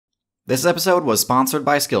This episode was sponsored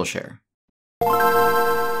by Skillshare.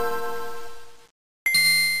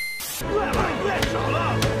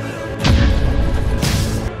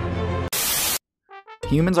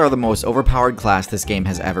 Humans are the most overpowered class this game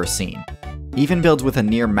has ever seen. Even builds with a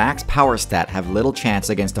near max power stat have little chance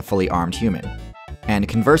against a fully armed human. And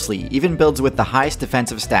conversely, even builds with the highest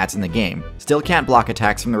defensive stats in the game still can't block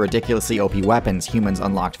attacks from the ridiculously OP weapons humans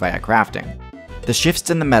unlocked via crafting. The shifts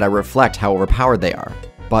in the meta reflect how overpowered they are.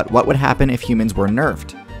 But what would happen if humans were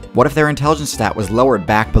nerfed? What if their intelligence stat was lowered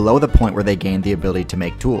back below the point where they gained the ability to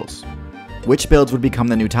make tools? Which builds would become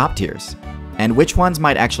the new top tiers? And which ones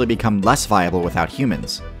might actually become less viable without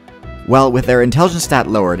humans? Well, with their intelligence stat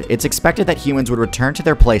lowered, it's expected that humans would return to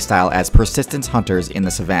their playstyle as persistence hunters in the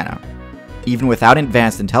savannah. Even without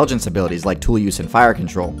advanced intelligence abilities like tool use and fire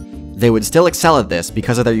control, they would still excel at this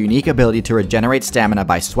because of their unique ability to regenerate stamina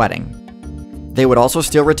by sweating. They would also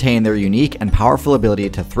still retain their unique and powerful ability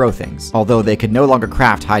to throw things, although they could no longer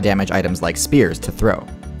craft high damage items like spears to throw.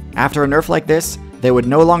 After a nerf like this, they would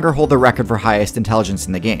no longer hold the record for highest intelligence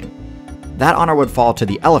in the game. That honor would fall to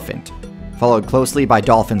the elephant, followed closely by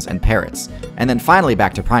dolphins and parrots, and then finally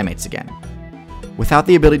back to primates again. Without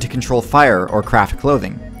the ability to control fire or craft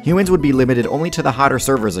clothing, humans would be limited only to the hotter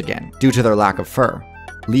servers again, due to their lack of fur,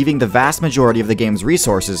 leaving the vast majority of the game's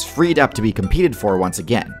resources freed up to be competed for once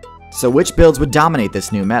again. So which builds would dominate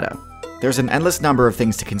this new meta? There's an endless number of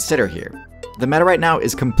things to consider here. The meta right now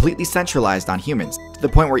is completely centralized on humans, to the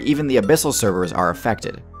point where even the abyssal servers are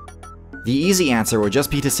affected. The easy answer would just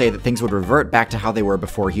be to say that things would revert back to how they were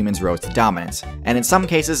before humans rose to dominance, and in some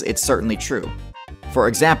cases it's certainly true. For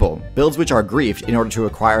example, builds which are griefed in order to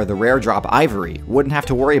acquire the rare drop ivory wouldn't have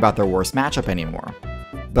to worry about their worst matchup anymore.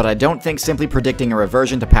 But I don't think simply predicting a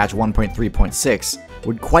reversion to patch 1.3.6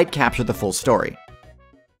 would quite capture the full story.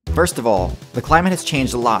 First of all, the climate has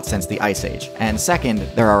changed a lot since the Ice Age, and second,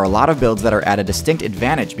 there are a lot of builds that are at a distinct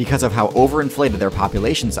advantage because of how overinflated their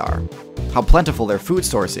populations are, how plentiful their food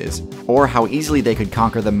source is, or how easily they could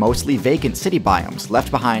conquer the mostly vacant city biomes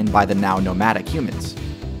left behind by the now nomadic humans.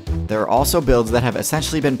 There are also builds that have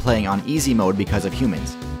essentially been playing on easy mode because of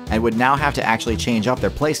humans, and would now have to actually change up their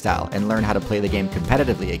playstyle and learn how to play the game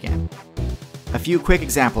competitively again. A few quick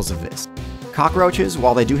examples of this. Cockroaches,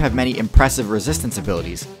 while they do have many impressive resistance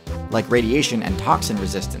abilities, like radiation and toxin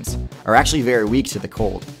resistance, are actually very weak to the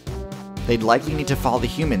cold. They'd likely need to follow the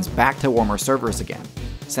humans back to warmer servers again,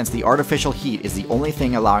 since the artificial heat is the only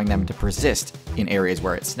thing allowing them to persist in areas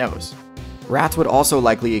where it snows. Rats would also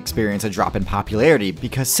likely experience a drop in popularity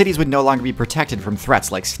because cities would no longer be protected from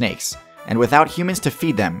threats like snakes, and without humans to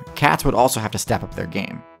feed them, cats would also have to step up their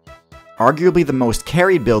game. Arguably the most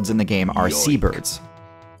carried builds in the game are seabirds.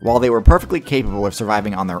 While they were perfectly capable of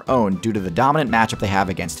surviving on their own due to the dominant matchup they have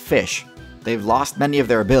against fish, they've lost many of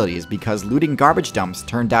their abilities because looting garbage dumps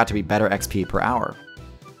turned out to be better XP per hour.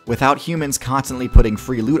 Without humans constantly putting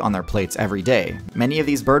free loot on their plates every day, many of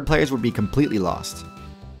these bird players would be completely lost.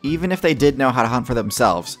 Even if they did know how to hunt for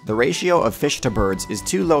themselves, the ratio of fish to birds is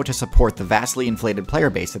too low to support the vastly inflated player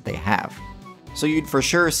base that they have. So you'd for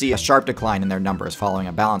sure see a sharp decline in their numbers following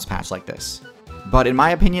a balance patch like this. But in my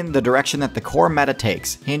opinion, the direction that the core meta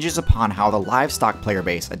takes hinges upon how the livestock player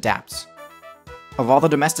base adapts. Of all the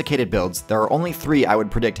domesticated builds, there are only 3 I would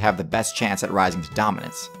predict have the best chance at rising to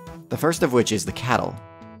dominance. The first of which is the cattle.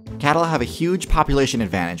 Cattle have a huge population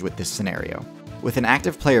advantage with this scenario, with an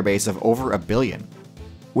active player base of over 1 billion.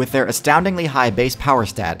 With their astoundingly high base power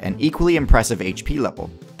stat and equally impressive HP level,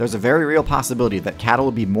 there's a very real possibility that cattle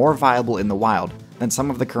will be more viable in the wild than some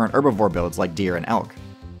of the current herbivore builds like deer and elk.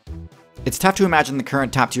 It's tough to imagine the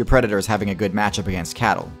current top tier predators having a good matchup against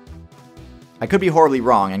cattle. I could be horribly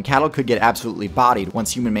wrong, and cattle could get absolutely bodied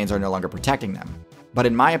once human mains are no longer protecting them. But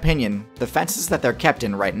in my opinion, the fences that they're kept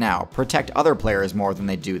in right now protect other players more than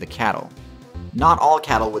they do the cattle. Not all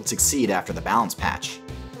cattle would succeed after the balance patch.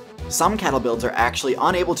 Some cattle builds are actually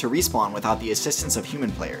unable to respawn without the assistance of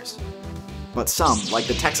human players. But some, like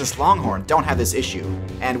the Texas Longhorn, don't have this issue,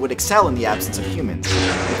 and would excel in the absence of humans,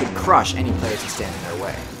 who could crush any players who stand in their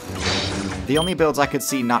way. The only builds I could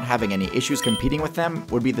see not having any issues competing with them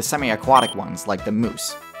would be the semi-aquatic ones like the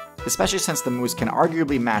moose, especially since the moose can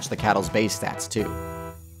arguably match the cattle's base stats too.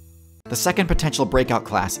 The second potential breakout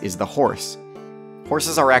class is the horse.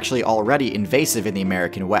 Horses are actually already invasive in the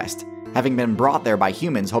American West, having been brought there by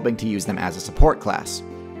humans hoping to use them as a support class.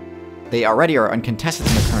 They already are uncontested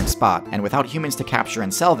in the current spot, and without humans to capture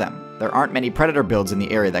and sell them, there aren't many predator builds in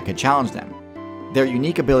the area that could challenge them. Their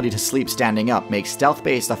unique ability to sleep standing up makes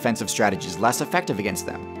stealth-based offensive strategies less effective against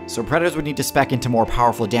them, so predators would need to spec into more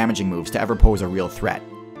powerful damaging moves to ever pose a real threat.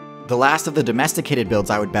 The last of the domesticated builds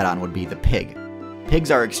I would bet on would be the pig.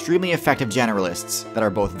 Pigs are extremely effective generalists that are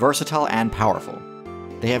both versatile and powerful.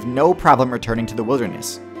 They have no problem returning to the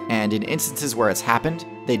wilderness, and in instances where it's happened,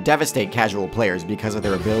 they devastate casual players because of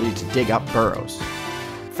their ability to dig up burrows.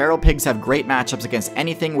 Feral pigs have great matchups against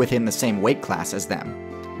anything within the same weight class as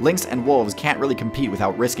them. Lynx and wolves can't really compete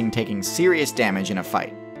without risking taking serious damage in a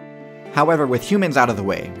fight. However, with humans out of the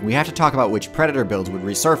way, we have to talk about which predator builds would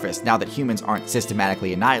resurface now that humans aren't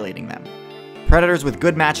systematically annihilating them. Predators with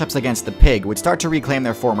good matchups against the pig would start to reclaim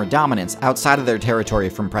their former dominance outside of their territory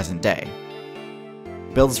from present day.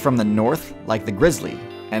 Builds from the north, like the grizzly,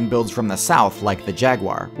 and builds from the south, like the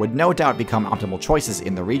jaguar, would no doubt become optimal choices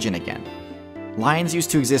in the region again. Lions used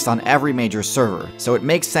to exist on every major server, so it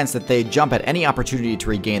makes sense that they'd jump at any opportunity to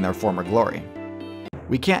regain their former glory.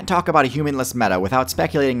 We can't talk about a humanless meta without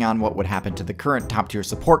speculating on what would happen to the current top-tier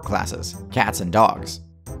support classes, cats and dogs.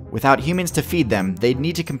 Without humans to feed them, they'd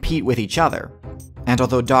need to compete with each other. And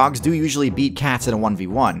although dogs do usually beat cats in a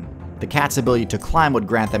 1v1, the cat's ability to climb would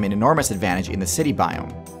grant them an enormous advantage in the city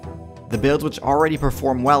biome. The builds which already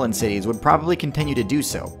perform well in cities would probably continue to do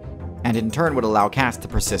so, and in turn would allow cats to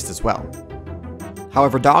persist as well.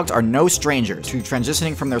 However, dogs are no strangers to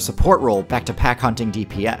transitioning from their support role back to pack hunting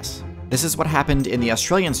DPS. This is what happened in the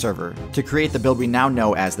Australian server to create the build we now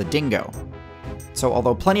know as the Dingo. So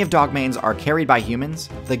although plenty of dog mains are carried by humans,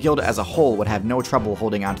 the guild as a whole would have no trouble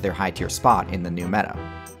holding onto their high tier spot in the new meta.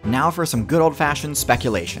 Now for some good old-fashioned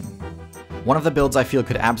speculation. One of the builds I feel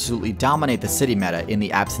could absolutely dominate the city meta in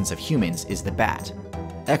the absence of humans is the Bat.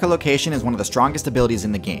 Echolocation is one of the strongest abilities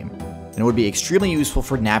in the game, and would be extremely useful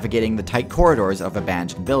for navigating the tight corridors of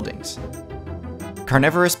abandoned buildings.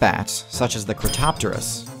 Carnivorous bats, such as the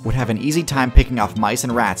Cretopterus, would have an easy time picking off mice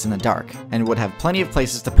and rats in the dark, and would have plenty of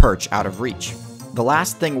places to perch out of reach. The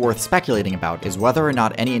last thing worth speculating about is whether or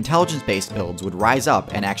not any intelligence-based builds would rise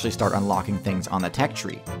up and actually start unlocking things on the tech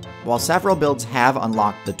tree. While several builds have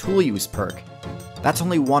unlocked the tool use perk, that's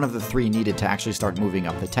only one of the 3 needed to actually start moving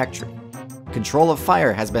up the tech tree. Control of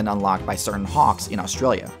fire has been unlocked by certain hawks in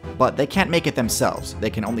Australia, but they can't make it themselves, they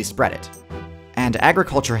can only spread it. And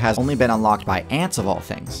agriculture has only been unlocked by ants of all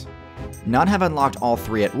things. None have unlocked all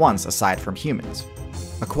 3 at once aside from humans.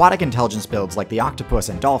 Aquatic intelligence builds like the octopus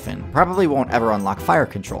and dolphin probably won't ever unlock fire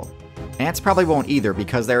control. Ants probably won't either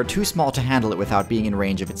because they are too small to handle it without being in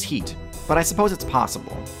range of its heat, but I suppose it's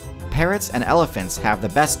possible. Parrots and elephants have the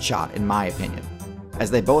best shot in my opinion,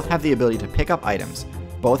 as they both have the ability to pick up items,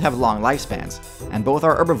 both have long lifespans, and both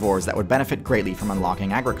are herbivores that would benefit greatly from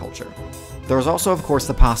unlocking agriculture. There is also of course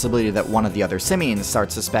the possibility that one of the other simians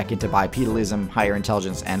starts to spec into bipedalism, higher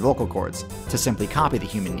intelligence, and vocal cords, to simply copy the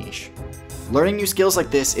human niche. Learning new skills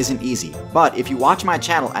like this isn't easy, but if you watch my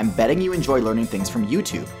channel, I'm betting you enjoy learning things from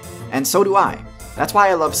YouTube. And so do I. That's why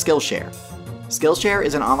I love Skillshare. Skillshare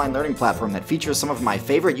is an online learning platform that features some of my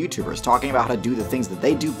favorite YouTubers talking about how to do the things that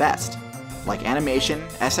they do best, like animation,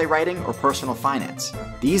 essay writing, or personal finance.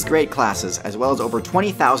 These great classes, as well as over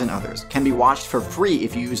 20,000 others, can be watched for free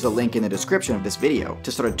if you use the link in the description of this video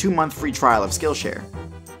to start a 2-month free trial of Skillshare.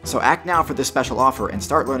 So act now for this special offer and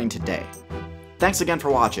start learning today. Thanks again for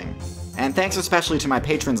watching, and thanks especially to my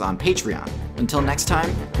patrons on Patreon. Until next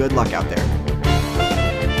time, good luck out there.